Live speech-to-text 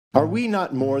Are we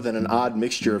not more than an odd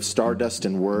mixture of stardust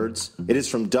and words? It is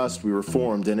from dust we were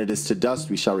formed, and it is to dust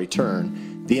we shall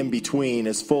return. The in-between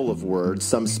is full of words,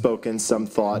 some spoken, some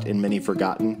thought, and many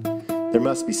forgotten. There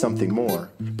must be something more.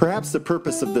 Perhaps the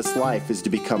purpose of this life is to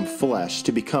become flesh,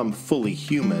 to become fully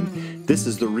human. This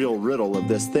is the real riddle of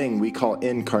this thing we call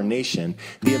incarnation,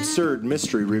 the absurd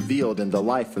mystery revealed in the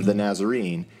life of the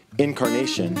Nazarene.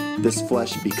 Incarnation, this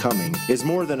flesh becoming, is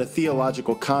more than a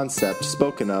theological concept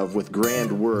spoken of with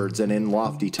grand words and in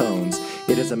lofty tones.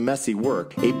 It is a messy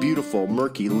work, a beautiful,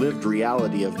 murky, lived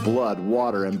reality of blood,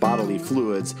 water, and bodily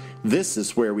fluids. This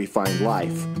is where we find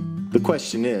life. The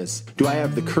question is, do I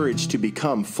have the courage to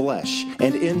become flesh,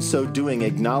 and in so doing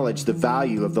acknowledge the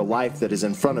value of the life that is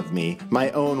in front of me, my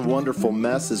own wonderful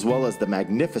mess as well as the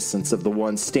magnificence of the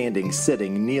one standing,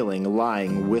 sitting, kneeling,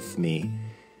 lying with me?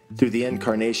 Through the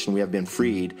incarnation we have been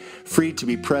freed to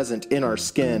be present in our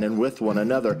skin and with one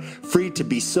another, freed to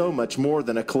be so much more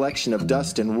than a collection of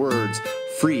dust and words,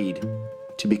 freed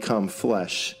to become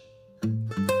flesh.